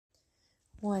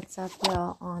What's up,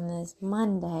 y'all, on this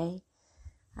Monday?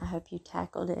 I hope you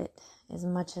tackled it as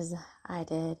much as I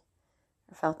did,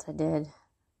 or felt I did.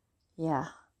 Yeah,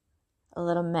 a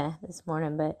little meh this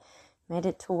morning, but made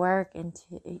it to work and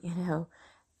to,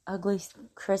 ugly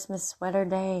Christmas sweater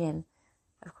day. And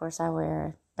of course, I wear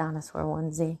a dinosaur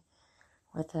onesie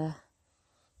with a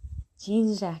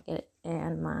jeans jacket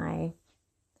and my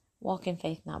Walk in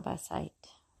Faith Not by Sight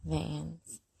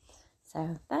Vans.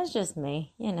 So that's just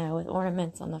me, with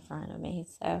ornaments on the front of me.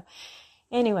 So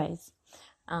anyways,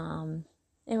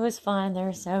 it was fun. There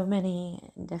were so many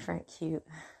different cute,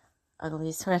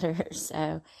 ugly sweaters.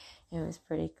 So it was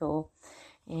pretty cool.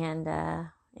 And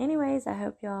anyways, I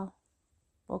hope y'all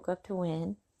woke up to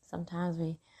win. Sometimes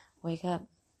we wake up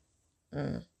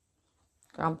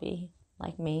grumpy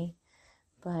like me.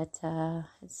 But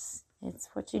it's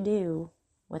what you do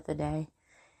with the day.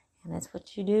 And it's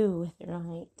what you do with your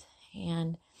night.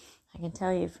 And I can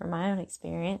tell you from my own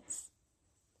experience,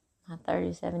 my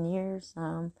 37 years,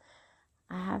 I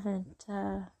haven't,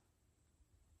 I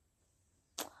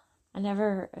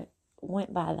never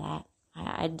went by that.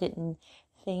 I didn't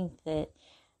think that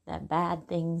bad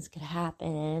things could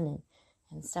happen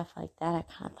and stuff like that. I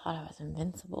kind of thought I was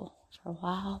invincible for a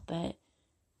while, but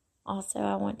also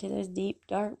I went to those deep,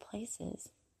 dark places.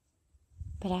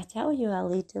 But I tell you, I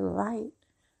lead to the light.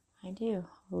 I do.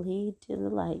 Lead to the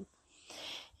light.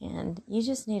 And you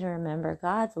just need to remember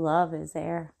God's love is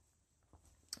there.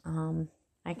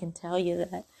 I can tell you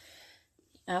that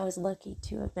I was lucky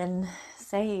to have been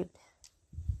saved.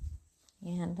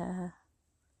 And,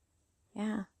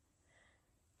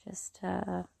 just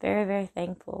very, very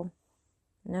thankful.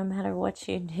 No matter what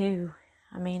you do,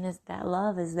 that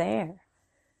love is there.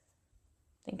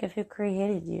 Think of who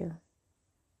created you.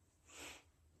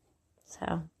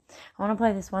 So, I want to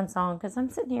play this one song because I'm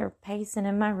sitting here pacing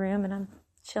in my room and I'm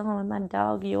chilling with my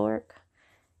dog, York.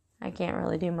 I can't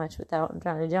really do much without him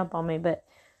trying to jump on me, but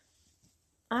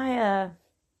I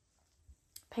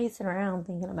pacing around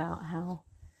thinking about how,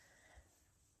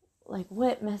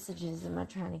 what messages am I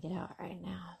trying to get out right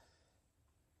now?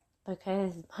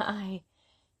 Because my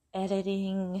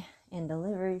editing and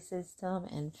delivery system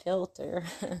and filter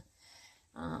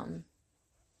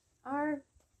are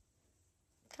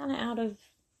kind of out of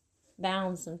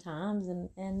bounds sometimes, and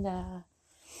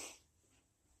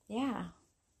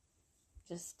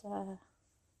it's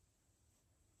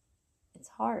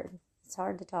hard. It's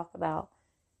hard to talk about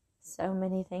so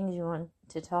many things you want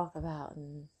to talk about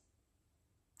and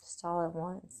just all at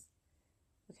once,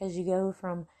 because you go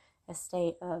from a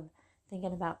state of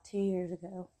thinking about 2 years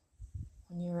ago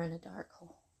when you were in a dark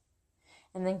hole,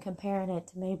 and then comparing it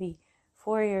to maybe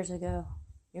 4 years ago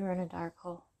you were in a dark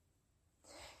hole,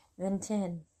 then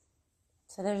 10.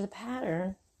 So there's a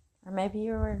pattern, or maybe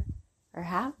you were or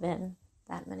have been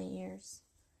that many years,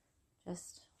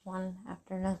 just one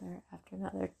after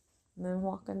another,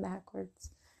 moonwalking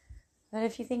backwards. But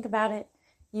if you think about it,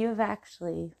 you have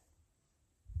actually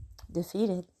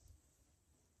defeated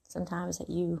sometimes that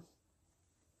you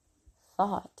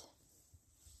thought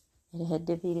it had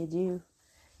defeated you.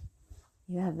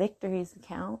 You have victories to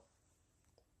count.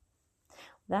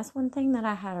 That's one thing that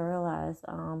I had to realize,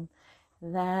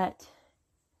 that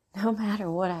no matter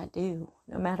what I do,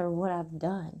 no matter what I've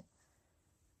done,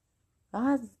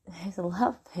 His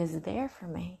love is there for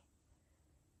me.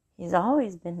 He's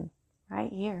always been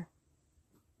right here.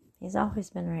 He's always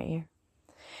been right here.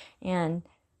 And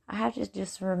I have to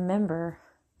just remember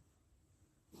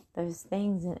those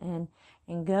things and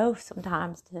go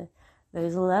sometimes to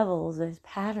those levels, those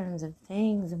patterns of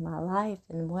things in my life,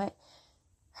 and what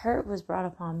hurt was brought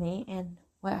upon me and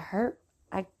what hurt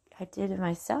I did to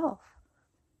myself.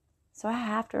 So I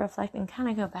have to reflect and kind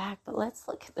of go back, but let's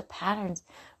look at the patterns,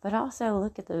 but also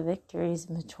look at the victories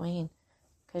in between,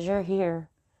 because you're here.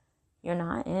 You're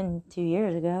not in 2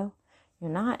 years ago.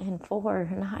 You're not in 4.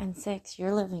 You're not in 6.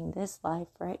 You're living this life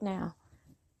right now.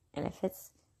 And if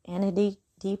it's in a deep,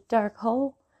 deep, dark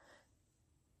hole,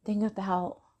 think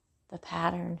about the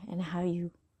pattern and how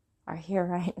you are here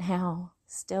right now,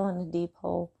 still in a deep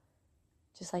hole,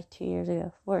 just like 2 years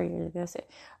ago, 4 years ago,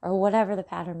 or whatever the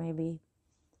pattern may be.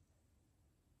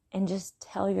 And just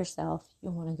tell yourself you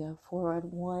want to go forward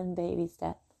one baby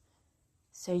step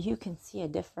so you can see a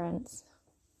difference.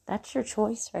 That's your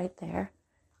choice right there.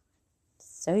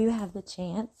 So you have the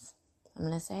chance, I'm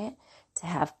going to say it, to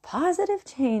have positive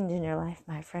change in your life,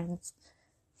 my friends.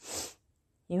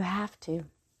 You have to.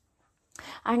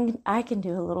 I can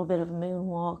do a little bit of a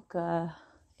moonwalk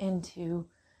into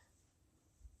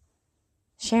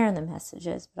sharing the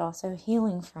messages, but also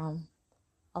healing from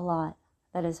a lot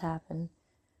that has happened.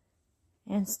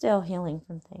 And still healing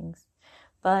from things.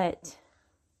 But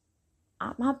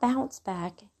my bounce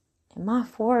back and my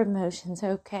forward motion's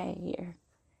okay here.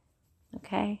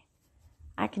 Okay?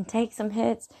 I can take some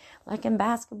hits like in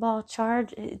basketball,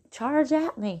 charge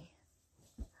at me.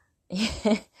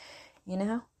 You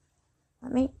know?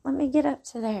 Let me get up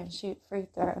to there and shoot free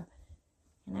throw.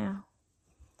 You know?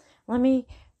 Let me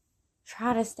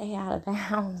try to stay out of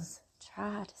bounds.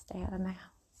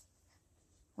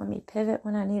 Let me pivot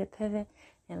when I need to pivot,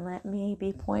 and let me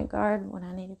be point guard when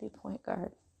I need to be point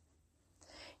guard.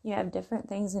 You have different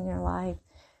things in your life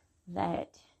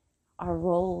that are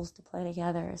roles to play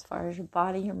together as far as your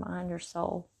body, your mind, your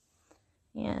soul.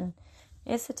 And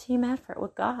it's a team effort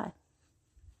with God.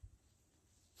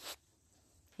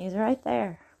 He's right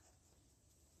there.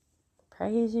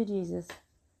 Praise you, Jesus.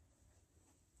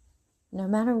 No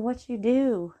matter what you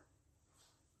do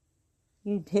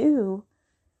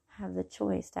have the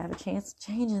choice to have a chance to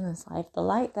change in this life. The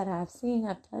light that I've seen,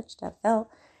 I've touched, I've felt,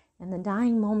 and the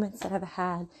dying moments that I've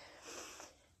had,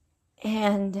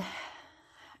 and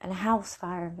a house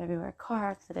fire in February,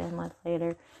 car accident a month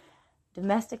later,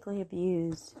 domestically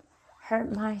abused,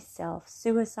 hurt myself,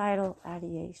 suicidal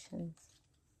ideations,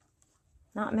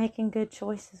 not making good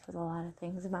choices with a lot of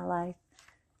things in my life,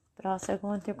 but also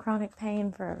going through chronic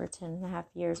pain for over 10 and a half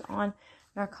years, on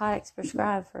narcotics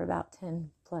prescribed for about 10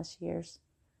 plus years.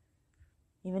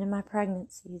 Even in my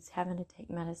pregnancies, having to take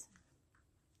medicine.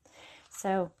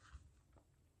 So,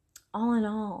 all in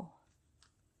all,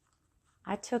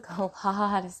 I took a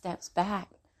lot of steps back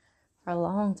for a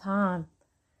long time.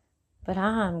 But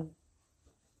I'm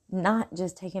not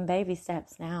just taking baby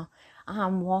steps now.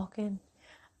 I'm walking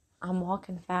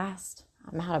fast.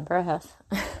 I'm out of breath.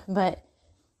 But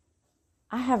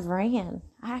I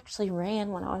actually ran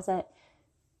when I was at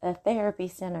a therapy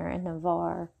center in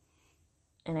Navarre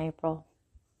in April.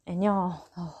 And y'all,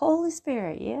 the Holy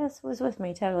Spirit, yes, was with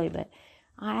me totally, but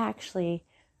I actually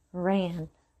ran.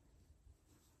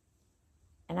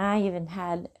 And I even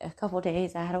had a couple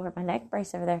days, I had to wear my neck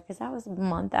brace over there because that was a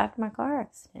month after my car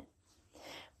accident.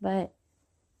 But,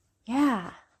 yeah,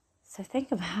 so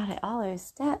think about it, all those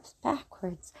steps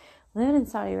backwards. Living in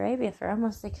Saudi Arabia for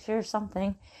almost 6 years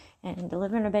something, and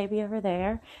delivering a baby over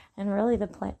there, and really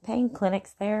the pain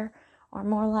clinics there are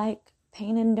more like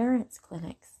pain endurance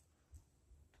clinics.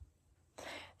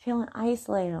 Feeling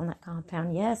isolated on that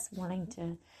compound. Yes, wanting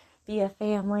to be a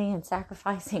family and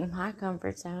sacrificing my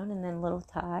comfort zone. And then little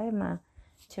Ty, my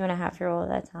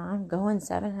 2.5-year-old at that time, going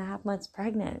 7.5 months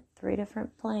pregnant. 3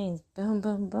 different planes. Boom,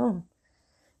 boom, boom.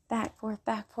 Back,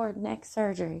 forth, neck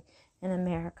surgery in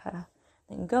America.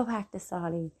 Then go back to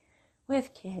Saudi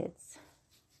with kids.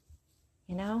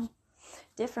 You know?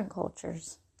 Different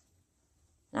cultures.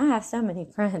 And I have so many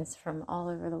friends from all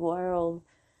over the world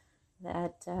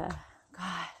that...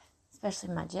 God,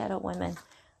 especially my Jeddah women.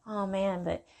 Oh man,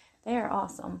 but they are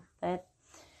awesome. But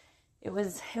it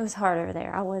was hard over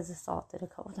there. I was assaulted a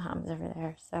couple times over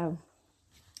there. So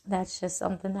that's just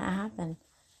something that happened.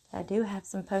 I do have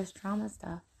some post-trauma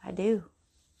stuff. I do.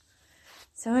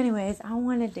 So anyways, I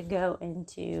wanted to go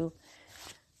into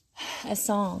a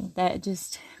song that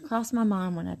just crossed my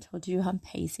mind when I told you I'm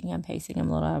pacing. I'm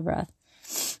a little out of breath.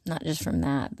 Not just from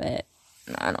that, but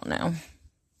I don't know.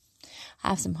 I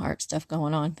have some heart stuff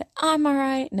going on, but I'm all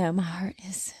right. No, my heart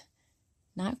is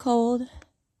not cold.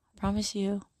 I promise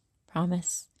you.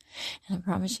 Promise. And I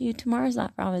promise you tomorrow's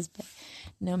not promised, but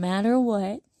no matter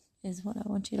what is what I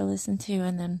want you to listen to.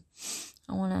 And then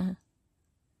I want to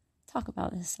talk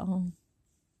about this song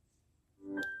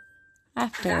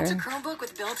after. That's a Chromebook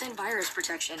with built-in virus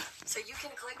protection, so you can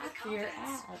click with confidence.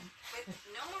 With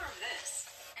no more of this.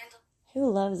 And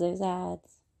who loves those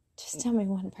ads? Just tell me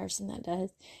one person that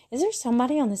does. Is there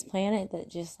somebody on this planet that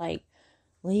just like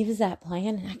leaves that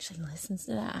playing and actually listens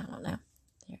to that? I don't know.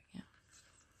 There we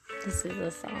go. This is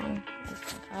a song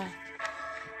that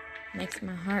makes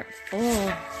my heart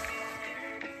full.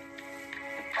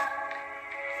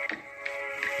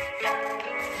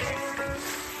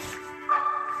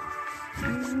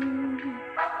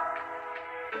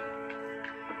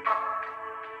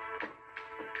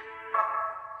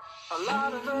 a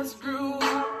lot of us grew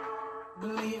up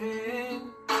believing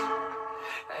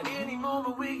at any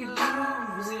moment we can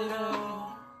lose it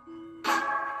all.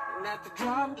 And at the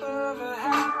drop of a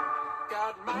hat,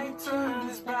 God might turn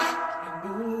his back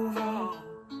and move on.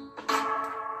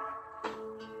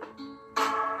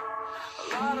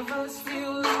 A lot of us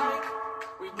feel like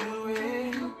we blew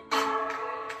it,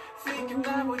 thinking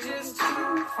that we're just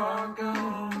too far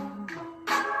gone.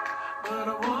 But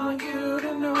I want you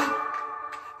to know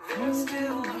there's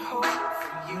still a hope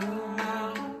for you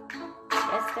now.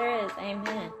 Yes, there is.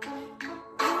 Amen.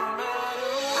 No matter what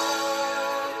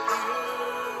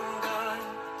you've done,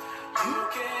 you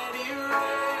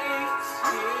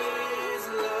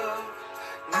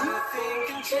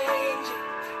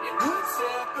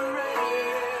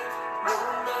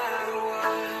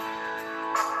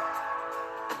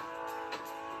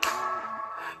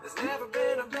There's never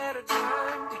been a better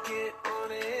time to get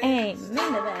honest.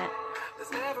 Amen to that.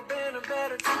 There's never been a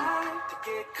better time to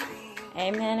get clean.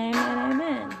 Amen, amen,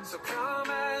 amen. So come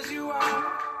as you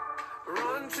are,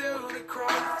 run to the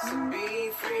cross and be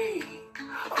free.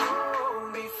 Oh,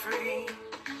 be free.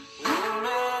 No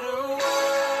matter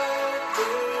what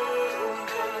you've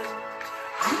done,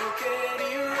 you can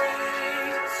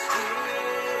erase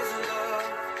his love.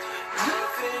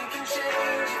 Nothing can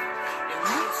change it, you're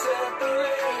not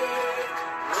separated.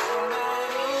 No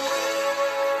matter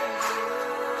what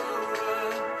you've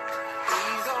done,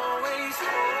 he's always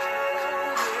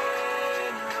holding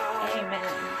on.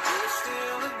 Amen. You're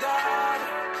still a daughter,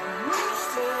 you're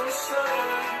still a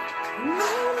son,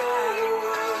 no matter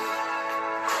what.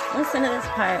 Listen to this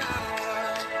part. I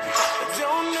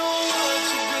don't know what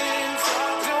you've been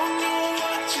taught, don't know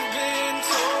what you've been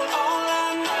told. All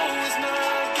I know is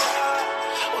my God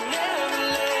will never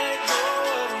let go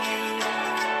of you.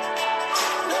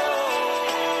 No.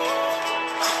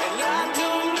 And I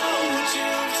don't know what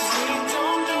you've seen,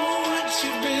 don't know what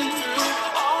you've been through.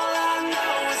 All I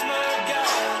know is my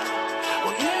God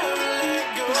will never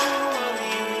let go of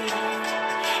you.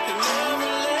 He'll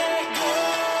never let go.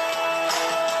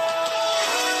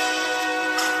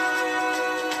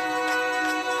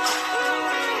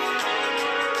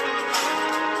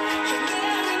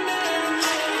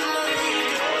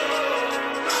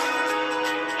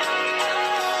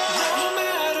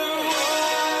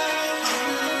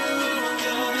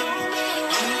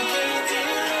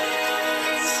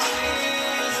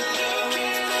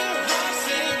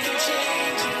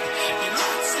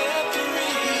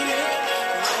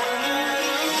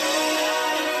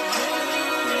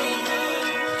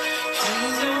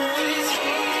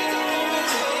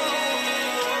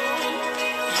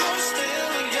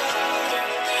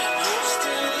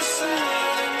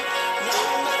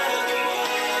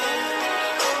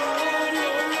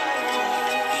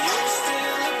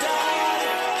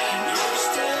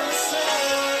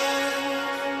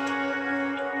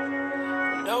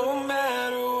 No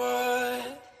matter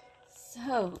what.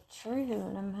 So true,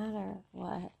 no matter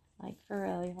what. Like, for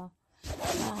real, y'all.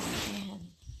 Oh, man.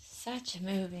 Such a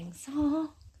moving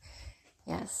song.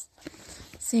 Yes.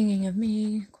 Singing of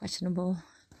me, questionable.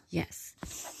 Yes.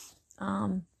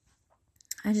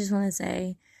 I just want to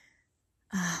say,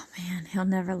 oh, man, he'll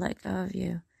never let go of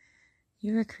you.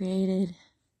 You were created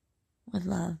with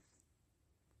love.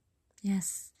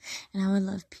 Yes. And I would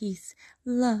love peace,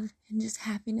 love, and just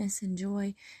happiness and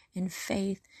joy and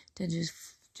faith to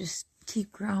just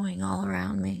keep growing all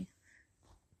around me.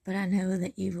 But I know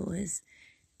that evil is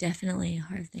definitely a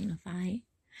hard thing to fight.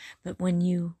 But when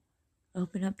you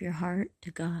open up your heart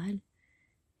to God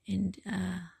and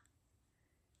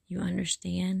you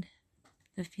understand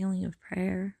the feeling of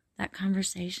prayer, that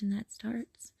conversation that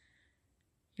starts,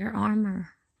 your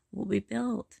armor will be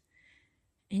built.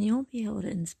 And you'll be able to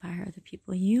inspire other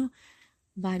people. You,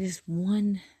 by just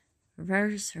one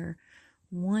verse or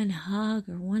one hug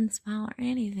or one smile or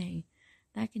anything,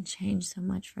 that can change so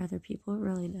much for other people. It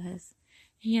really does.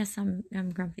 And yes, I'm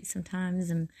grumpy sometimes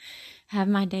and have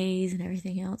my days and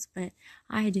everything else, but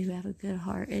I do have a good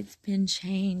heart. It's been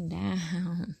chained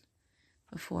down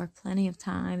before plenty of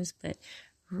times, but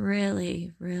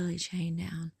really, really chained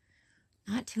down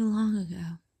not too long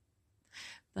ago.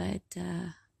 But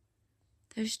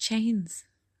those chains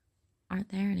aren't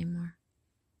there anymore.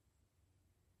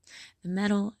 The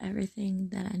metal, everything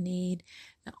that I need,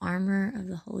 the armor of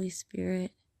the Holy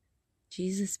Spirit,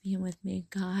 Jesus being with me,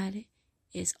 God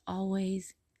is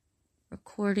always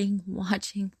recording,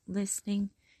 watching, listening.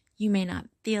 You may not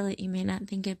feel it, you may not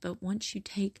think it, but once you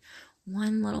take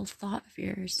one little thought of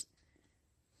yours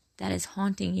that is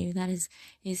haunting you, that is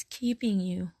keeping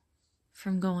you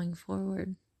from going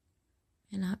forward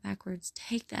and not backwards,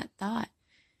 take that thought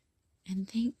and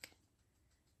think,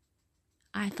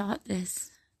 I thought this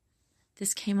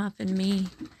came up in me.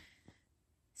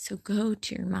 So go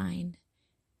to your mind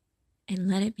and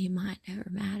let it be mine, never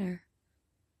matter.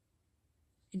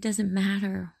 It doesn't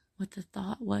matter what the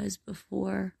thought was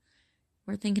before.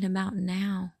 We're thinking about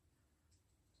now.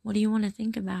 What do you want to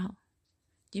think about?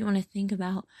 Do you want to think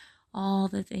about all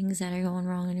the things that are going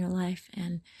wrong in your life?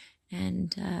 And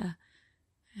do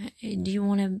you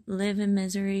want to live in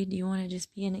misery? Do you want to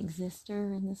just be an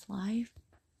exister in this life?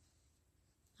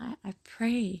 I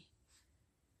pray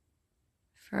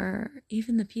for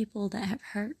even the people that have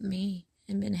hurt me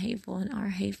and been hateful and are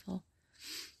hateful.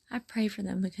 I pray for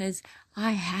them because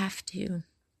I have to.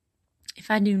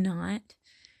 If I do not,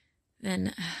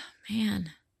 then,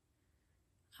 man,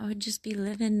 I would just be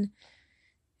living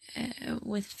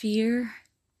with fear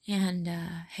and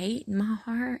hate in my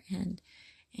heart and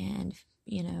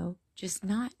just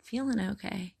not feeling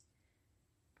okay.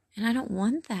 And I don't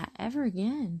want that ever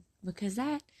again, because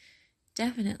that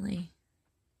definitely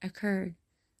occurred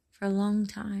for a long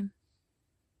time.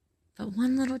 But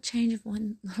one little change of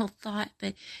one little thought,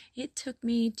 but it took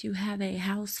me to have a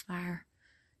house fire,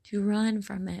 to run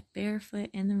from it barefoot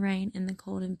in the rain, in the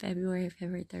cold in February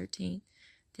 13th,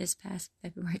 this past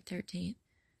February 13th.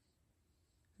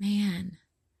 Man,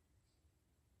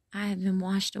 I have been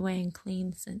washed away and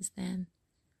cleansed since then.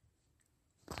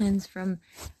 Cleansed from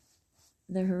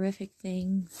the horrific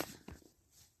things,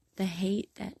 the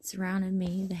hate that surrounded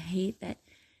me, the hate that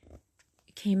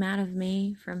came out of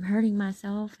me from hurting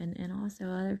myself and also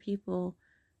other people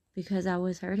because I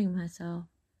was hurting myself.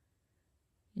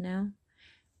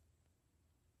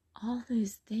 All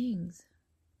those things.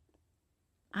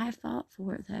 I fought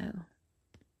for it, though,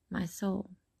 my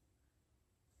soul.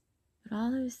 But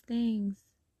all those things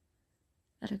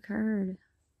that occurred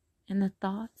and the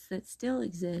thoughts that still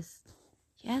exist,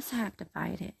 yes, I have to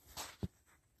fight it.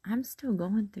 I'm still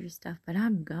going through stuff, but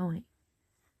I'm going.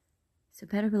 So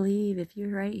better believe, if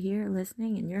you're right here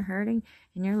listening and you're hurting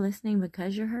and you're listening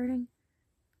because you're hurting,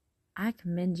 I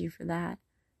commend you for that,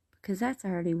 because that's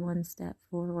already one step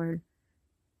forward.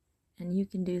 And you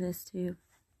can do this too.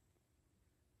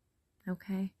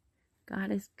 Okay?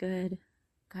 God is good.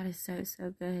 God is so,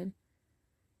 so good.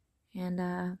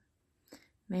 And,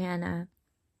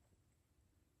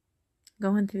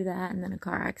 going through that, and then a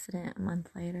car accident a month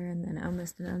later, and then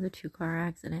almost another 2 car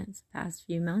accidents the past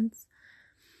few months.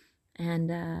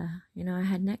 And, I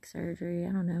had neck surgery,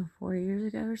 4 years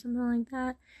ago or something like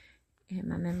that. And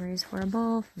my memory is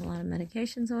horrible from a lot of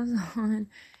medications I was on.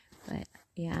 But,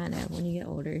 yeah, I know, when you get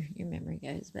older, your memory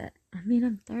goes. But,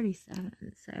 I'm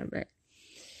 37, so, but,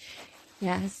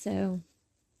 yeah, so,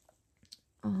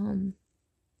 I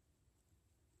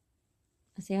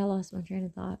lost my train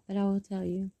of thought, but I will tell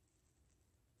you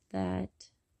that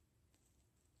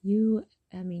you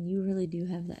really do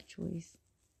have that choice.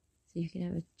 So you can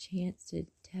have a chance to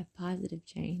have positive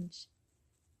change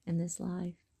in this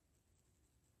life.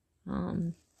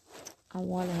 I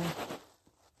want to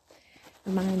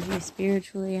remind you,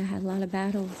 spiritually, I had a lot of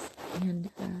battles, and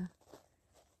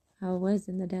I was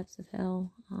in the depths of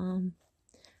hell.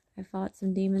 I fought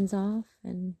some demons off,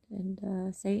 and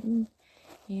Satan,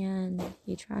 and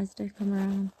he tries to come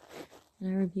around, and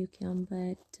I rebuke him.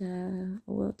 But I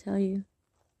will tell you,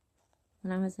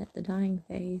 when I was at the dying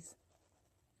phase,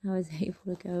 I was able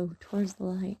to go towards the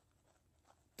light.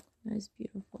 It was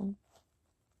beautiful.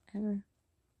 Ever.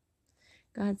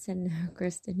 God said, no,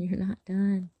 Kristen, you're not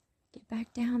done. Get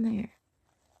back down there.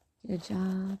 Get a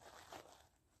job.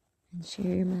 And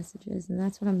share your messages. And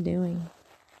that's what I'm doing.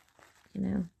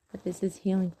 But this is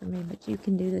healing for me. But you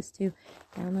can do this too.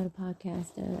 Download a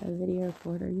podcast, a video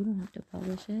recorder. You don't have to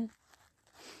publish it.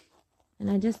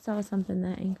 And I just saw something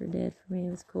that Anchor did for me.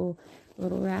 It was cool. A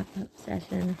little wrap-up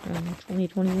session from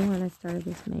 2021. I started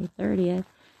this May 30th.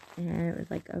 And it was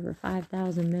like over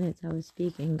 5,000 minutes I was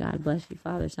speaking. God bless you,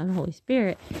 Father, Son, Holy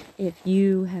Spirit, if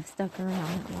you have stuck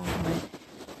around that long. But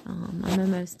I'm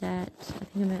almost at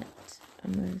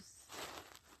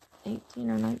 18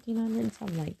 or 1900,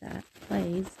 something like that,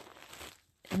 plays.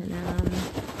 And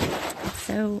it's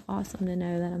so awesome to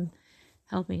know that I'm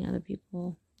helping other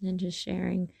people and just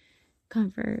sharing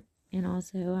comfort. And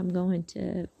also I'm going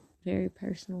to very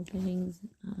personal things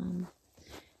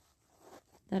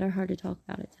that are hard to talk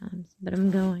about at times, but I'm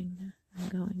going.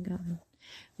 But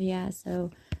yeah,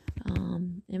 so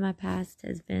in my past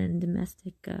has been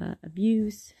domestic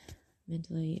abuse,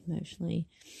 mentally, emotionally,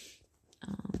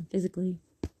 physically,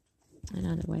 and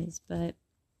other ways. But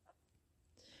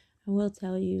I will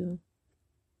tell you,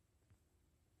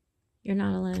 you're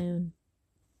not alone.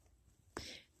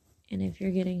 And if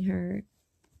you're getting hurt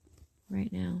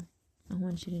right now, I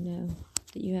want you to know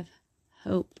that you have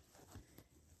hope.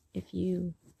 If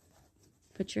you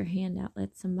put your hand out,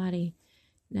 let somebody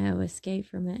know, escape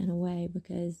from it in a way,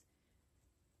 because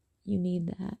you need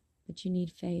that. But you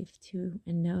need faith too,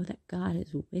 and know that God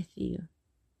is with you.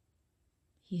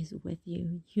 He is with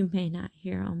you. You may not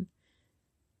hear him.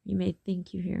 You may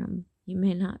think you hear him. You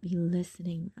may not be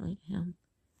listening really to him,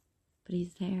 but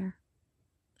he's there.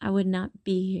 I would not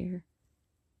be here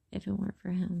if it weren't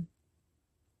for him.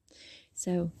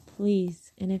 So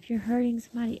please, and if you're hurting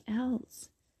somebody else,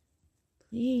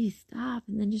 please stop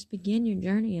and then just begin your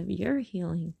journey of your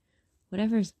healing.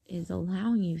 Whatever is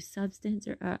allowing you, substance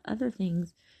or other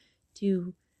things,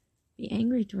 to be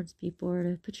angry towards people or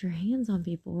to put your hands on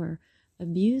people or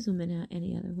abuse them in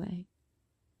any other way.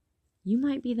 You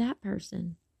might be that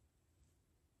person.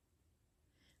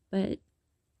 But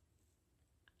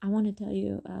I want to tell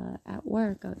you, at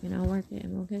work, I work at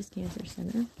Emerald Coast Cancer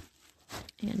Center,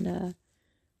 and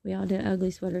we all did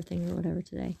ugly sweater thing or whatever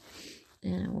today,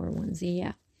 and I wore a onesie,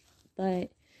 yeah.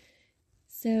 But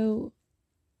so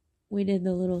we did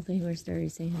the little thing where Sturdy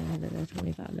saying I had a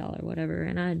 $25 whatever,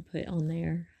 and I'd put on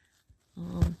there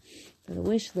for the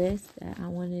wish list that I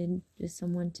wanted just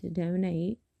someone to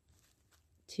donate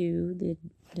to the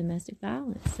Domestic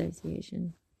Violence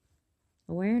Association,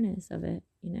 awareness of it,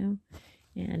 and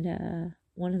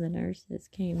one of the nurses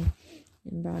came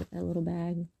and brought a little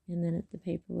bag and then the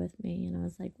paper with me, and I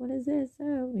was like, what is this?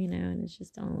 Oh, and it's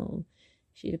just on a little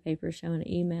sheet of paper showing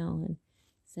an email, and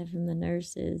said from the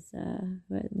nurses,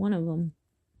 but one of them,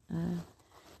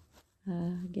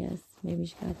 I guess maybe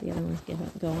she got the other ones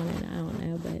going, and I don't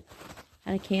know, but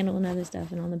had a candle and other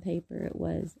stuff, and on the paper it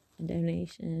was a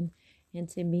donation. And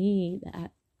to me,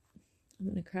 that, I'm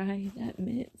gonna cry, that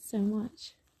meant so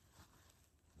much,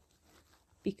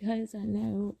 because I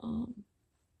know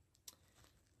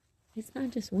it's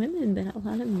not just women, but a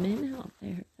lot of men out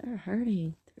there that are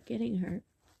hurting, they're getting hurt.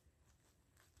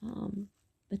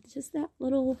 But just that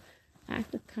little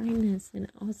act of kindness,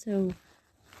 and also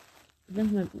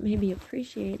them maybe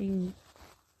appreciating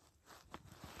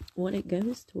what it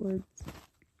goes towards,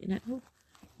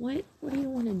 what do you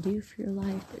want to do for your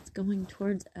life that's going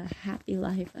towards a happy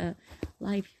life, a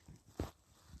life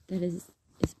that is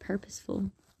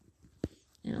purposeful,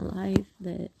 and a life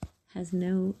that has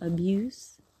no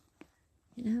abuse?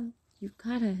 You've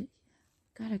gotta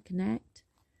connect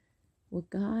with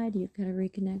God. You've got to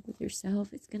reconnect with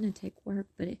yourself. It's gonna take work,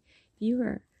 but if you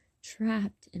are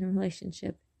trapped in a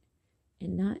relationship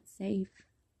and not safe,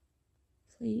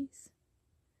 please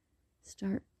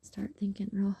start thinking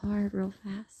real hard, real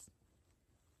fast,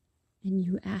 and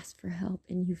you ask for help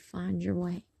and you find your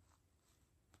way,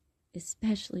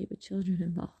 especially with children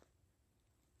involved.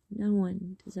 No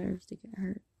one deserves to get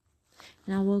hurt.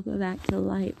 And I will go back to the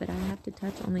light, but I have to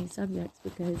touch on these subjects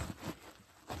because,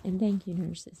 and thank you,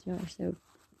 nurses, you are so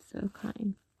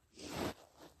kind.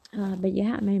 But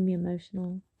yeah, it made me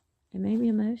emotional. And it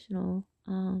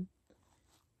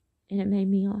made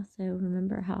me also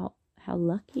remember how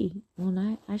lucky,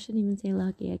 well, I shouldn't even say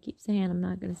lucky, I keep saying, I'm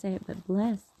not going to say it, but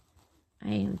blessed I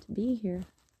am to be here.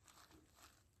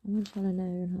 I want y'all to know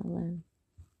you're not alone.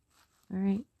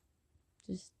 Alright?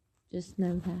 Just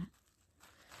know that.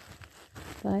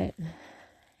 But,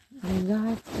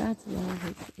 God's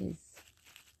love is,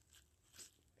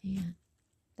 man,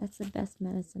 that's the best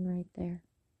medicine right there.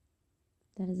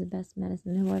 That is the best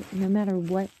medicine. No matter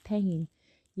what pain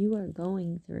you are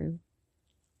going through,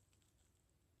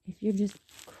 if you're just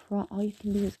all you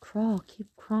can do is crawl,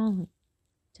 keep crawling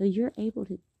till you're able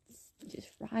to just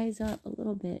rise up a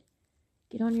little bit.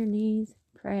 Get on your knees,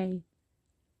 pray,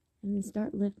 and then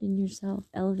start lifting yourself,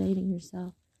 elevating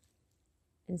yourself,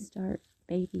 and start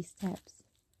baby steps,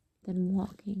 then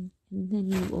walking, and then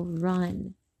you will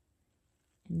run,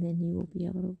 and then you will be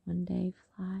able to one day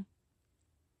fly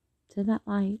to that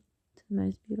light, to the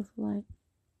most beautiful light.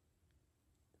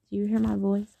 Do you hear my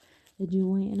voice? The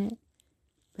joy in it?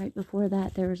 Right before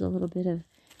that, there was a little bit of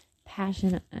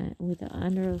passion with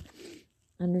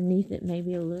underneath it,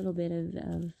 maybe a little bit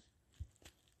of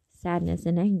sadness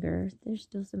and anger. There's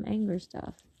still some anger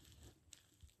stuff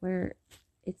where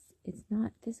it's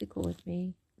not physical with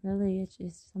me. Really, it's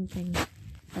just something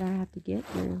that I have to get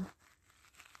through,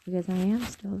 because I am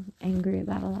still angry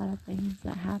about a lot of things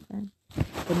that happen,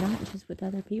 but not just with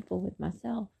other people, with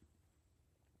myself.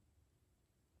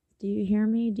 Do you hear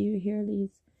me? Do you hear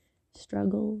these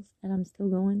struggles that I'm still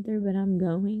going through, but I'm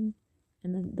going?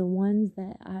 And the ones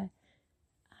that I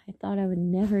thought I would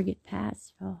never get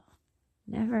past, y'all.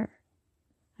 Never.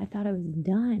 I thought I was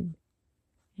done.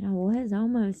 And I was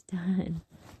almost done.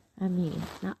 I mean,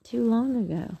 not too long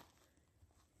ago.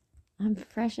 I'm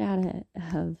fresh out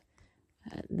of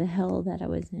the hell that I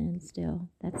was in still.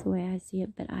 That's the way I see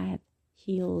it, but I have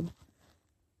healed.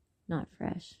 Not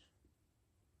fresh.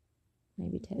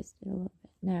 Maybe toasted a little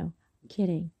bit. No,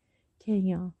 kidding,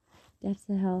 y'all. Depths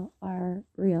of hell are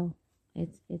real.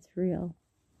 It's real.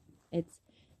 It's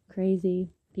crazy.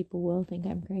 People will think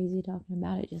I'm crazy talking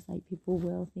about it, just like people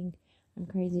will think I'm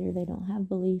crazy or they don't have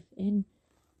belief in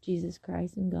Jesus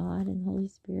Christ and God and Holy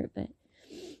Spirit. But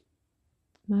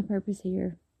my purpose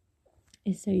here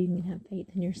is so you can have faith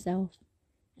in yourself,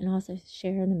 and also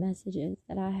share the messages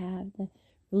that I have, the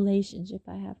relationship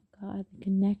I have with God, the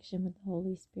connection with the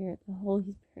Holy Spirit. The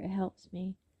Holy Spirit helps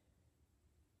me.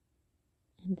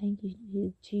 And thank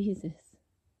you, Jesus.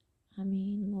 I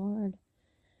mean, Lord.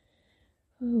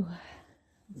 Ooh,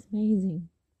 it's amazing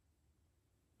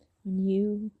when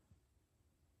you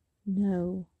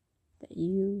know that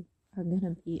you are going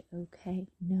to be okay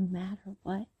no matter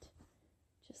what.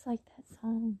 Just like that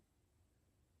song.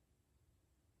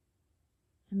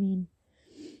 I mean,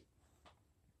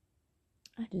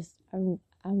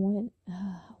 I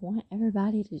want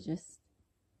everybody to just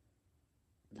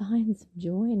find some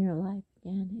joy in your life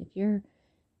again. If you're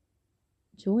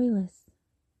joyless,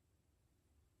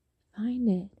 find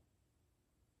it.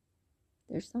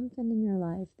 There's something in your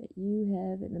life that you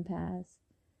have in the past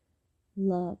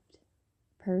loved,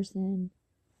 person,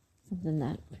 something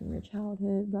that from your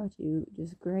childhood brought you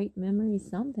just great memories,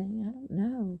 something, I don't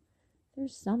know.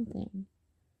 There's something.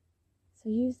 So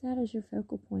use that as your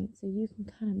focal point so you can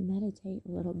kind of meditate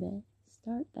a little bit.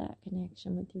 Start that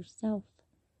connection with yourself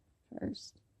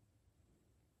first.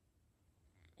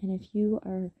 And if you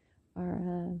are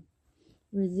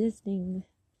resisting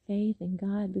faith in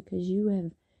God because you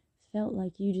have felt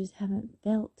like you just haven't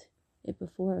felt it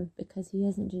before, because He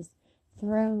hasn't just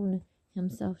thrown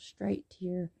Himself straight to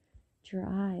your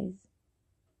eyes,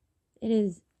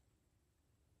 it's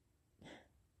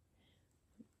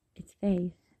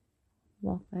faith.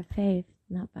 Walk by faith,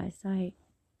 not by sight.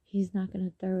 He's not going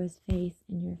to throw His face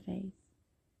in your face.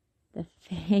 The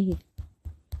faith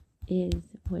is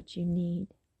what you need.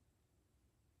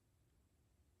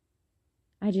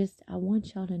 I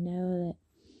want y'all to know that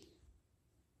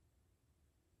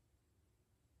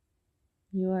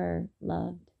you are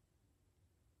loved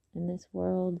in this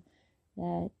world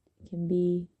that can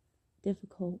be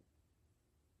difficult.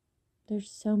 There's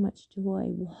so much joy.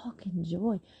 Walk in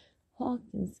joy. Walk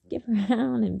and skip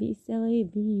around and be silly.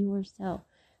 Be yourself.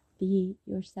 Be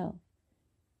yourself.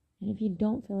 And if you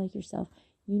don't feel like yourself,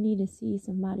 you need to see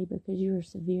somebody because you are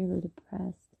severely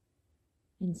depressed.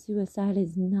 And suicide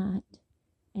is not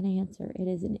an answer. It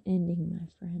is an ending, my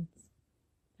friends.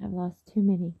 I've lost too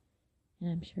many,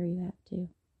 and I'm sure you have too.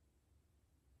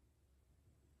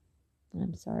 And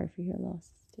I'm sorry for your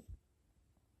losses too.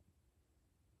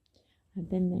 I've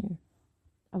been there.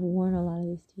 I've worn a lot of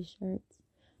these t-shirts.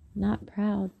 Not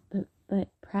proud, but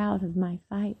proud of my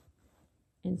fight.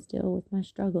 And still with my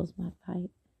struggles, my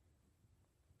fight.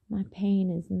 My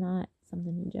pain is not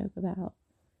something to joke about.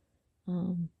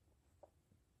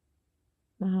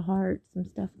 My heart, some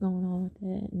stuff going on with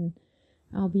it, and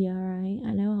I'll be alright.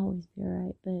 I know I'll always be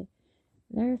alright, but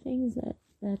there are things that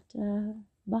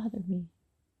bother me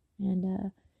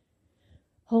and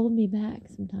hold me back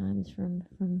sometimes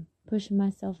from pushing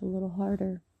myself a little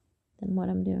harder than what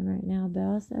I'm doing right now. But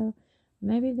also,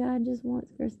 maybe God just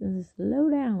wants Kristen to slow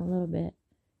down a little bit.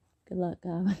 Good luck,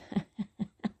 God, with that.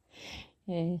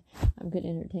 Hey, I'm good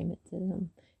entertainment to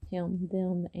them,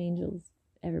 the angels,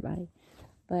 everybody.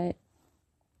 But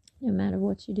no matter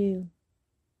what you do,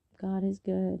 God is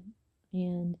good,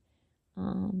 and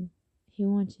He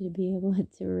wants you to be able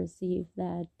to receive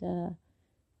that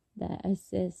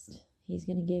assist He's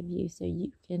going to give you, so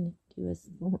you can do a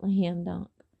slam dunk,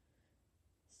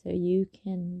 so you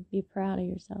can be proud of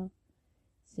yourself,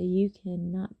 so you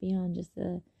can not be on just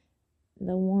the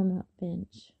warm-up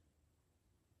bench.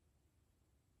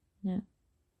 No,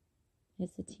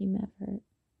 it's a team effort.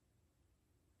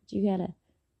 But you gotta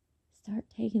start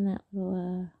taking that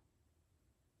little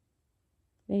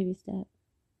baby step.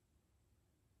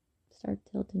 Start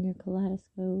tilting your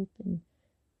kaleidoscope, and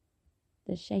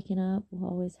the shaking up will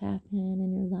always happen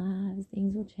in your lives.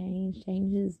 Things will change.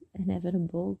 Change is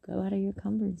inevitable. Go out of your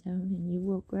comfort zone and you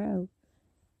will grow.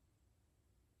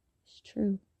 It's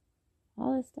true.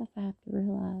 All this stuff I have to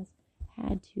realize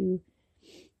had to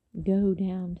go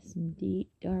down to some deep,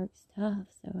 dark stuff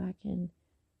so I can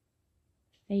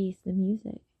face the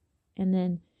music. And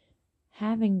then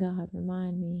having God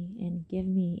remind me and give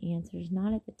me answers,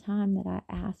 not at the time that I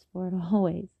ask for it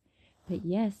always, but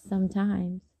yes,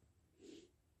 sometimes.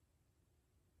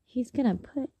 He's going to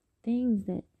put things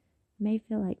that may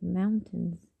feel like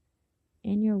mountains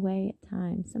in your way at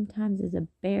times. Sometimes there's a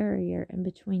barrier in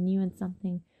between you and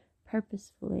something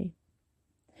purposefully.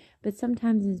 But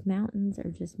sometimes these mountains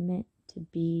are just meant to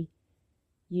be,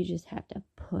 you just have to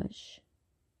push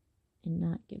and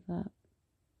not give up.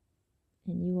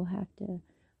 And you will have to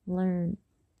learn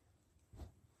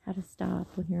how to stop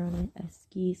when you're on a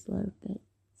ski slope that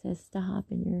says stop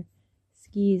and your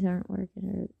skis aren't working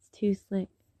or it's too slick.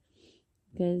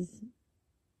 Because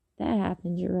that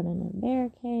happens, you're running into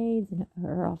barricades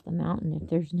or off the mountain if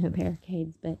there's no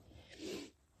barricades. But,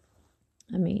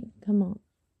 I mean, come on.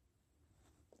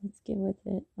 Let's get with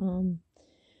it.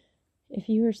 If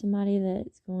you are somebody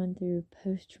that's going through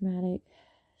post-traumatic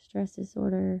stress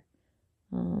disorder,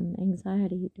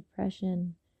 anxiety,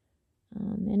 depression,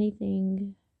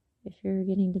 anything, if you're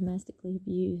getting domestically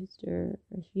abused or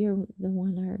if you're the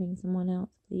one hurting someone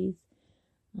else, please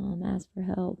ask for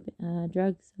help.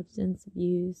 Drug, substance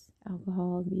abuse,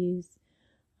 alcohol abuse,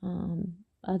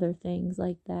 other things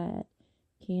like that,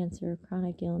 cancer,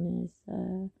 chronic illness,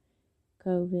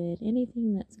 COVID,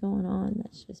 anything that's going on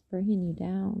that's just bringing you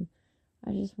down.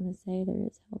 I just want to say there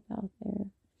is help out there.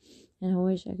 And I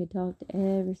wish I could talk to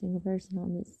every single person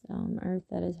on this earth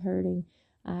that is hurting.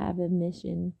 I have a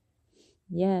mission.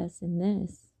 Yes, and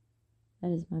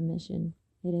that is my mission.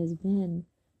 It has been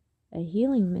a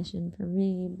healing mission for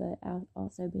me, but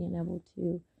also being able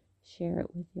to share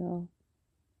it with y'all.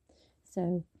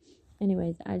 So,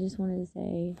 anyways, I just wanted to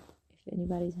say, if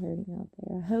anybody's hurting out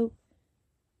there, I hope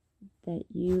that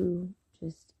you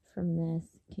just from this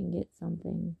can get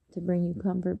something to bring you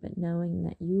comfort, but knowing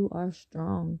that you are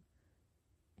strong.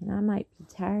 And I might be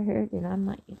tired and I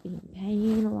might be in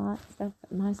pain a lot and stuff,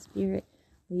 but my spirit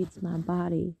leads my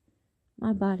body.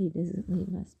 My body doesn't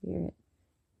lead my spirit.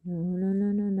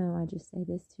 No. I just say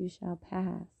this too shall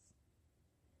pass.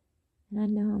 And I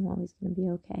know I'm always going to be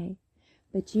okay.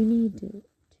 But you need to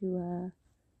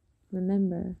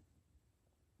remember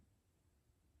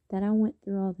that I went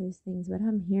through all those things, but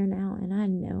I'm here now and I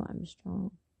know I'm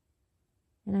strong.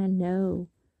 And I know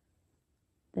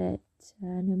that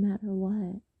no matter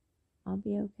what, I'll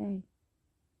be okay.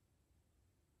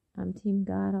 I'm Team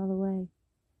God all the way.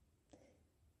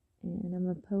 And I'm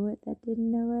a poet that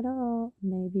didn't know it all.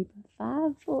 Maybe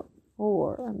 5'4",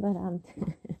 but I'm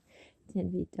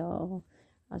 10 feet tall.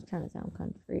 I was trying to sound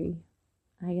country.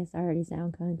 I guess I already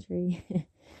sound country.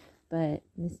 But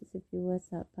Mississippi,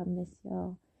 what's up? I miss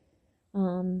y'all.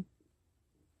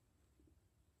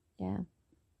 Yeah.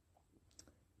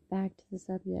 Back to the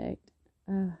subject.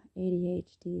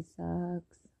 ADHD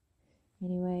sucks.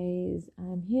 Anyways,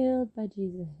 I'm healed by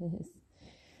Jesus.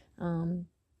 I'm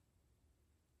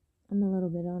a little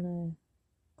bit on a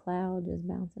cloud just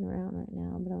bouncing around right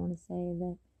now, but I want to say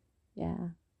that,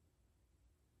 yeah,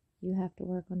 you have to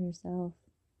work on yourself.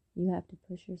 You have to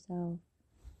push yourself.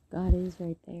 God is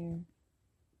right there.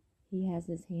 He has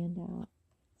his hand out.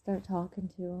 Start talking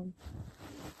to him.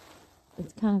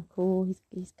 It's kind of cool.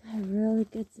 He's got a really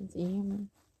good sense of humor.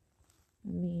 I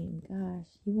mean,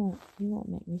 gosh, he won't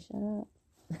make me shut up.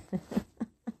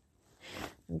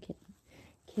 I'm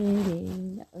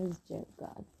kidding. That was a joke,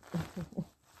 God.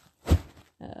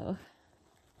 Oh.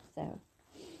 So,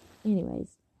 anyways,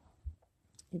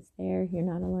 it's there. You're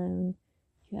not alone.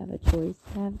 You have a choice.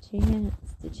 You have a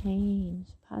chance to change.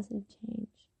 Positive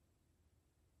change.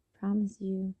 Promise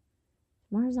you.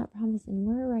 Tomorrow's not promising.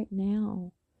 We're right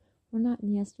now. We're not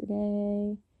in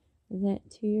yesterday, that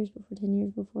 2 years before, 10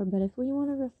 years before. But if we want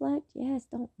to reflect, yes,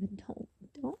 don't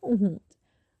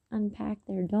unpack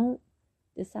there. Don't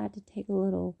decide to take a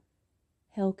little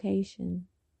hellcation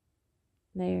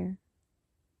there.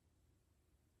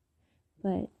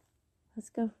 But let's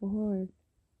go forward.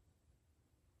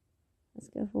 Let's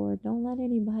go forward. Don't let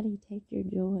anybody take your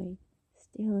joy.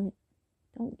 Steal it.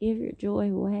 Don't give your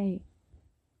joy away.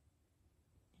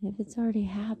 And if it's already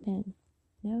happened,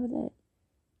 know that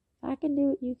if I can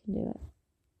do it, you can do it.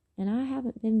 And I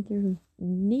haven't been through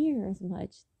near as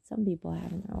much some people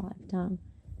have in their lifetime.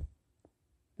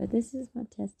 But this is my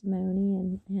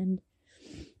testimony, and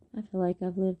I feel like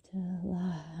I've lived,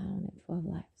 12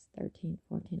 lives, 13,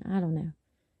 14, I don't know.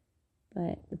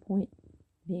 But the point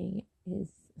being is,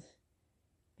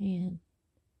 man,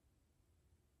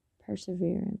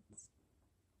 perseverance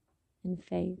and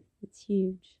faith, it's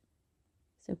huge.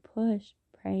 So push,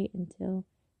 pray until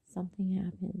something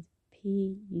happens.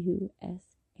 PUSH.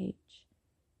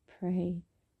 Pray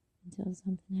until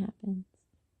something happens.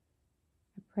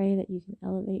 I pray that you can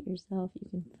elevate yourself. You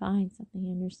can find something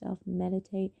in yourself.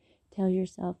 Meditate. Tell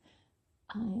yourself,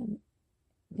 I am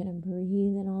going to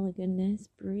breathe in all the goodness.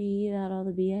 Breathe out all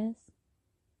the BS.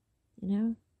 You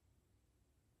know?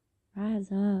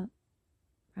 Rise up.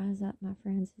 Rise up, my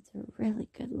friends. It's a really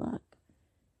good look.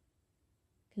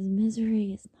 Because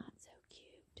misery is not so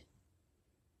cute.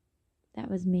 That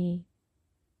was me.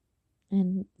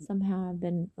 And somehow I've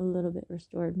been a little bit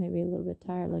restored, maybe a little bit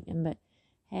tired looking, but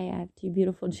hey, I have 2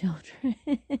 beautiful children.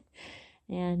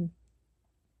 And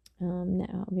no,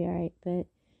 I'll be alright. But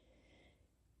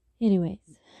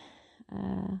anyways,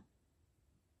 I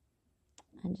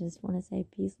just want to say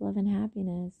peace, love, and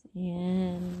happiness.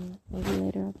 And maybe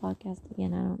later I'll podcast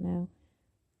again. I don't know.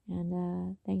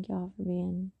 And thank y'all for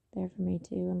being there for me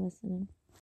too and listening.